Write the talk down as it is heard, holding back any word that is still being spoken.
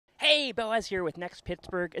Hey, Boaz here with Next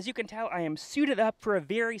Pittsburgh. As you can tell, I am suited up for a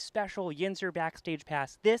very special Yinzer Backstage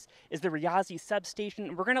Pass. This is the Riazi substation,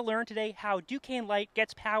 and we're going to learn today how Duquesne Light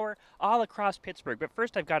gets power all across Pittsburgh. But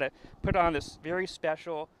first, I've got to put on this very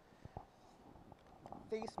special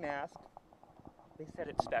face mask. They said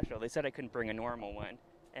it's special. They said I couldn't bring a normal one.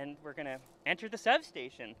 And we're going to enter the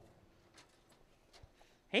substation.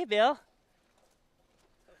 Hey, Bill.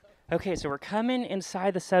 Okay, so we're coming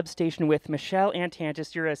inside the substation with Michelle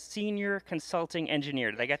Antantis. You're a senior consulting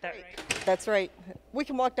engineer. Did I get that right? That's right. We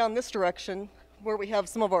can walk down this direction where we have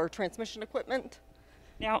some of our transmission equipment.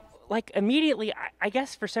 Now, like immediately, I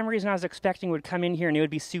guess for some reason I was expecting would come in here and it would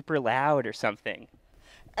be super loud or something.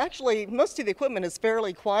 Actually, most of the equipment is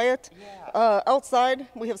fairly quiet. Yeah. Outside,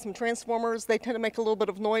 we have some transformers. They tend to make a little bit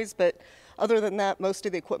of noise, but other than that, most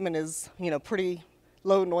of the equipment is, pretty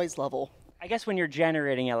low noise level. I guess when you're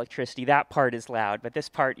generating electricity, that part is loud, but this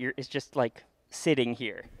part is just like sitting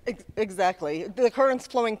here. Exactly. The current's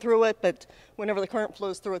flowing through it, but whenever the current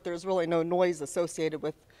flows through it, there's really no noise associated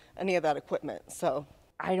with any of that equipment. So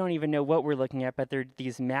I don't even know what we're looking at, but they're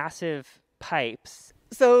these massive pipes.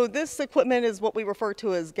 So this equipment is what we refer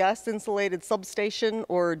to as gas insulated substation,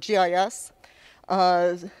 or GIS.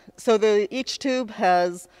 So each tube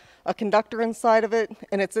has a conductor inside of it,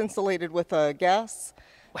 and it's insulated with a gas.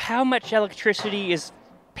 How much electricity is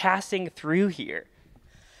passing through here?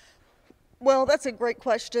 Well, that's a great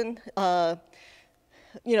question. This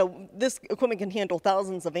equipment can handle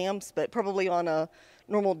thousands of amps, but probably on a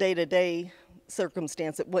normal day-to-day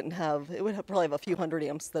circumstance, it would probably have a few hundred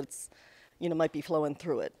amps that's, might be flowing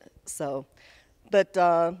through it. So, but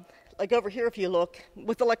like over here, if you look,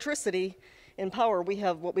 with electricity and power, we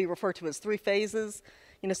have what we refer to as three phases.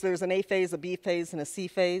 So there's an A phase, a B phase, and a C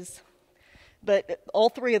phase. But all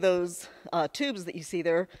three of those tubes that you see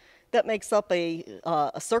there, that makes up a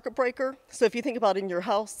circuit breaker. So if you think about in your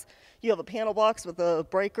house, you have a panel box with a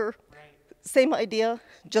breaker. Right. Same idea,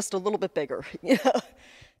 just a little bit bigger.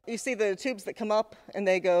 You see the tubes that come up and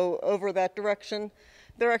they go over that direction.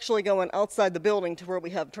 They're actually going outside the building to where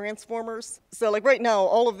we have transformers. So like right now,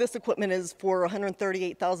 all of this equipment is for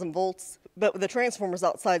 138,000 volts, but the transformers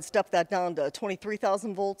outside step that down to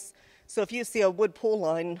 23,000 volts. So if you see a wood pole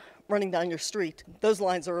line running down your street, those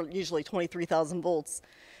lines are usually 23,000 volts.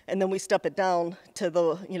 And then we step it down to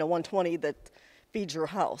the 120 that feeds your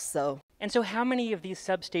house. And so how many of these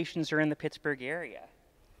substations are in the Pittsburgh area?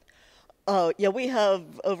 We have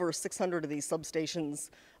over 600 of these substations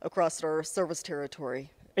across our service territory.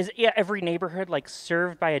 Is every neighborhood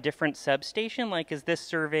served by a different substation? Is this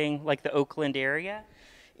serving the Oakland area?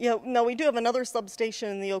 Yeah, no, we do have another substation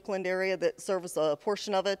in the Oakland area that serves a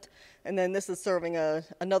portion of it, and then this is serving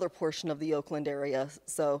another portion of the Oakland area.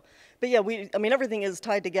 So, but yeah, everything is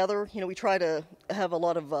tied together. We try to have a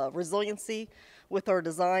lot of resiliency with our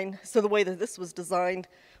design. So the way that this was designed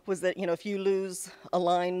was that, if you lose a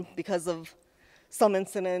line because of some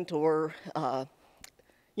incident or,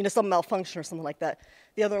 some malfunction or something like that,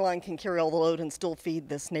 the other line can carry all the load and still feed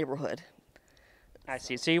this neighborhood. I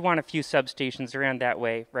see. So you want a few substations around that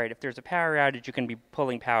way, right? If there's a power outage, you can be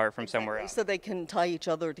pulling power from somewhere else. So they can tie each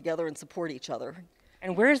other together and support each other.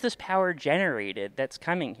 And where is this power generated that's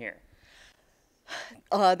coming here?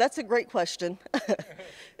 That's a great question.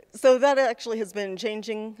 So that actually has been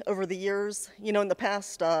changing over the years. In the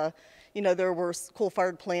past, there were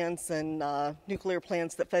coal-fired plants and nuclear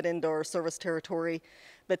plants that fed into our service territory.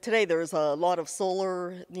 But today there's a lot of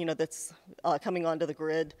solar, that's coming onto the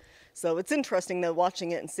grid. So it's interesting though,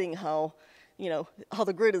 watching it and seeing how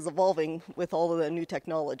the grid is evolving with all of the new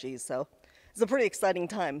technologies. So it's a pretty exciting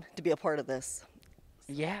time to be a part of this.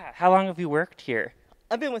 Yeah. How long have you worked here?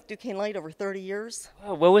 I've been with Duquesne Light over 30 years.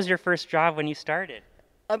 Oh, what was your first job when you started?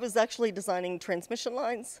 I was actually designing transmission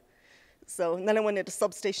lines. And then I went into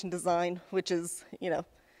substation design, which is,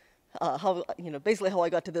 basically how I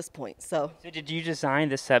got to this point. So did you design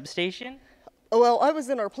the substation? Well, I was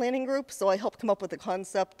in our planning group, so I helped come up with the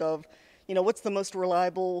concept of, what's the most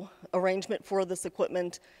reliable arrangement for this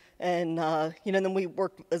equipment, and then we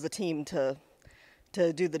worked as a team to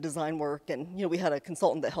do the design work, and we had a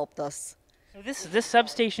consultant that helped us. So this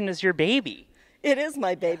substation is your baby. It is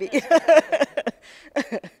my baby.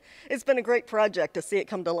 It's been a great project to see it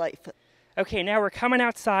come to life. Okay, now we're coming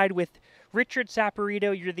outside with Richard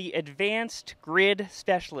Saporito. You're the Advanced Grid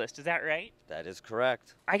Specialist, is that right? That is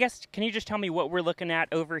correct. I guess, can you just tell me what we're looking at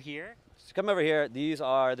over here? So come over here. These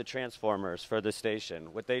are the transformers for the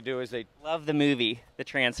station. What they do is they... Love the movie, The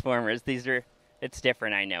Transformers. It's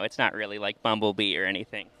different, I know. It's not really like Bumblebee or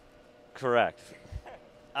anything. Correct.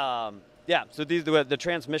 Yeah, so the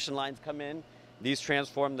transmission lines come in. These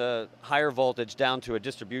transform the higher voltage down to a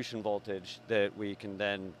distribution voltage that we can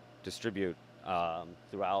then distribute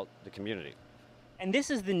throughout the community. And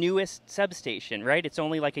this is the newest substation, right? It's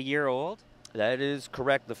only like a year old? That is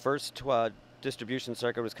correct. The first distribution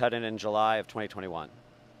circuit was cut in July of 2021.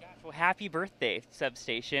 Gosh, well, happy birthday,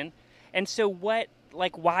 substation. And so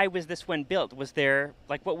why was this one built? Was there,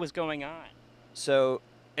 what was going on? So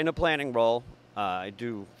in a planning role, I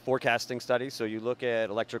do forecasting studies, so you look at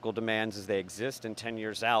electrical demands as they exist and 10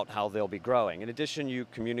 years out, how they'll be growing. In addition, you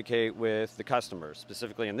communicate with the customers.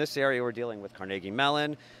 Specifically in this area, we're dealing with Carnegie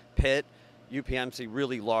Mellon, Pitt, UPMC,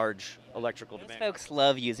 really large electrical Those demand. folks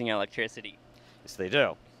love using electricity. Yes, they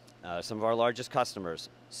do. Some of our largest customers.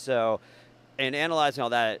 So in analyzing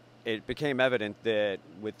all that, it became evident that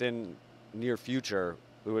within near future,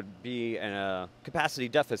 we would be in a capacity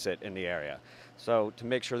deficit in the area. So to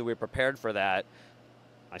make sure that we were prepared for that,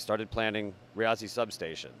 I started planning Riazi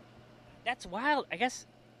Substation. That's wild. I guess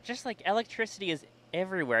just like electricity is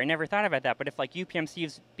everywhere. I never thought about that. But if UPMC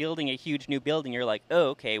is building a huge new building, you're like, oh,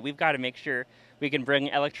 okay, we've got to make sure we can bring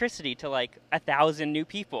electricity to 1,000 new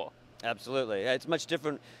people. Absolutely. It's much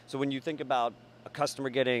different. So when you think about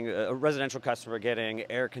a residential customer getting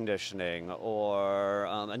air conditioning or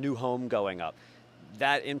a new home going up,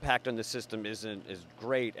 that impact on the system isn't as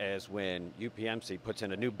great as when UPMC puts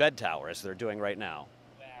in a new bed tower, as they're doing right now.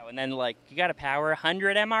 Wow, and then you got to power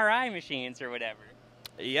 100 MRI machines or whatever.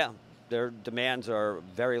 Yeah, their demands are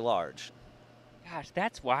very large. Gosh,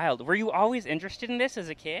 that's wild. Were you always interested in this as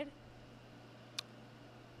a kid?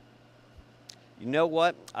 You know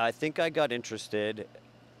what? I think I got interested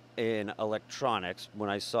in electronics when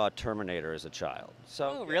I saw Terminator as a child.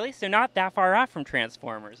 Oh, really? So not that far off from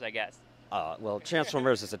Transformers, I guess. Well,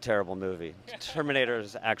 Transformers is a terrible movie. Terminator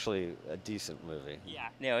is actually a decent movie. Yeah,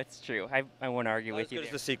 no, it's true. I won't argue with you Not as there. good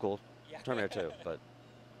as the sequel, Yeah. Terminator 2, but...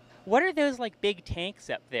 What are those big tanks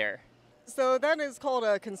up there? So that is called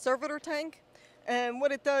a conservator tank. And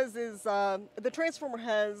what it does is the transformer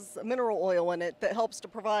has mineral oil in it that helps to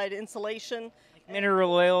provide insulation.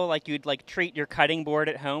 Mineral oil, you'd treat your cutting board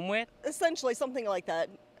at home with? Essentially, something like that.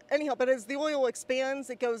 Anyhow, but as the oil expands,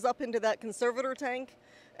 it goes up into that conservator tank.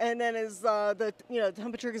 And then as the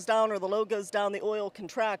temperature goes down or the load goes down, the oil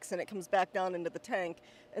contracts and it comes back down into the tank.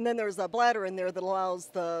 And then there's a bladder in there that allows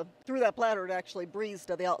through that bladder to actually breeze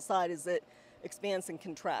to the outside as it expands and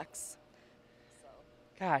contracts.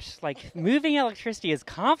 Gosh, moving electricity is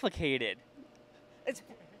complicated.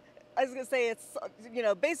 I was going to say it's,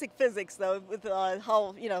 basic physics, though, with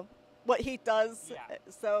how, what heat does. Yeah.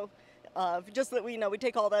 So just that we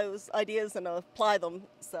take all those ideas and apply them.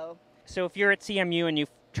 So if you're at CMU and you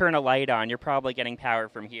turn a light on, you're probably getting power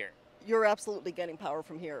from here. You're absolutely getting power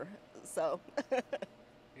from here. So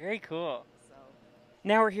Very cool.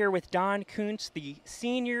 Now we're here with Don Kuntz, the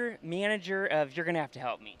senior manager of, you're going to have to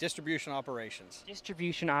help me. Distribution operations.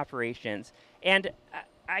 Distribution operations. And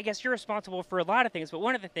I guess you're responsible for a lot of things, but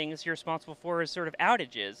one of the things you're responsible for is sort of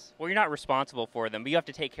outages. Well, you're not responsible for them, but you have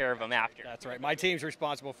to take care of them after. That's right. My team's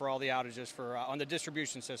responsible for all the outages on the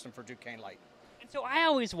distribution system for Duquesne Light. And so I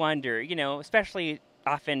always wonder, especially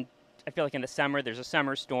often, I feel like in the summer, there's a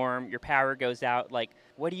summer storm, your power goes out,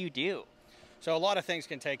 what do you do? So a lot of things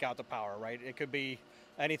can take out the power, right? It could be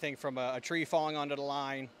anything from a tree falling onto the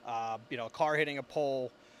line, a car hitting a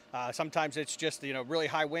pole. Sometimes it's just, really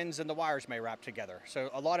high winds and the wires may wrap together.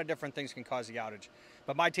 So a lot of different things can cause the outage.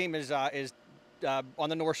 But my team is on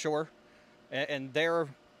the North Shore, and they're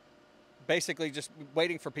basically just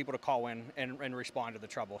waiting for people to call in and respond to the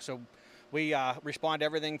trouble. So we respond to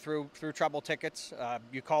everything through trouble tickets.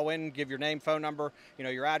 You call in, give your name, phone number,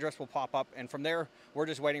 your address will pop up. And from there, we're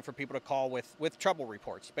just waiting for people to call with trouble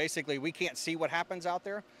reports. Basically, we can't see what happens out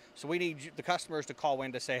there. So we need the customers to call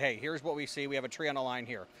in to say, hey, here's what we see. We have a tree on the line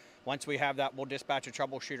here. Once we have that, we'll dispatch a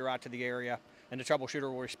troubleshooter out to the area, and the troubleshooter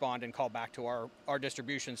will respond and call back to our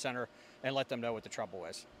distribution center and let them know what the trouble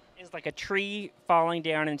is. Is a tree falling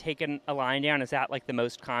down and taking a line down, is that the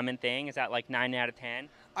most common thing? Is that 9 out of 10?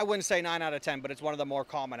 I wouldn't say 9 out of 10, but it's one of the more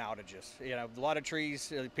common outages. A lot of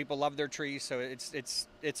trees, people love their trees, so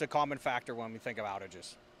it's a common factor when we think of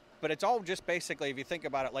outages. But it's all just basically, if you think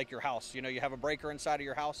about it like your house, you have a breaker inside of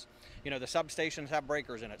your house, the substations have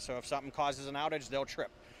breakers in it. So if something causes an outage, they'll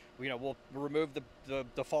trip. We'll remove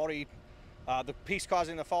the faulty, the piece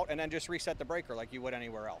causing the fault, and then just reset the breaker like you would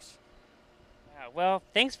anywhere else. Well,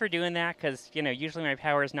 thanks for doing that, because, usually my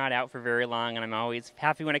power is not out for very long, and I'm always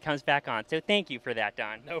happy when it comes back on. So thank you for that,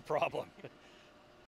 Don. No problem.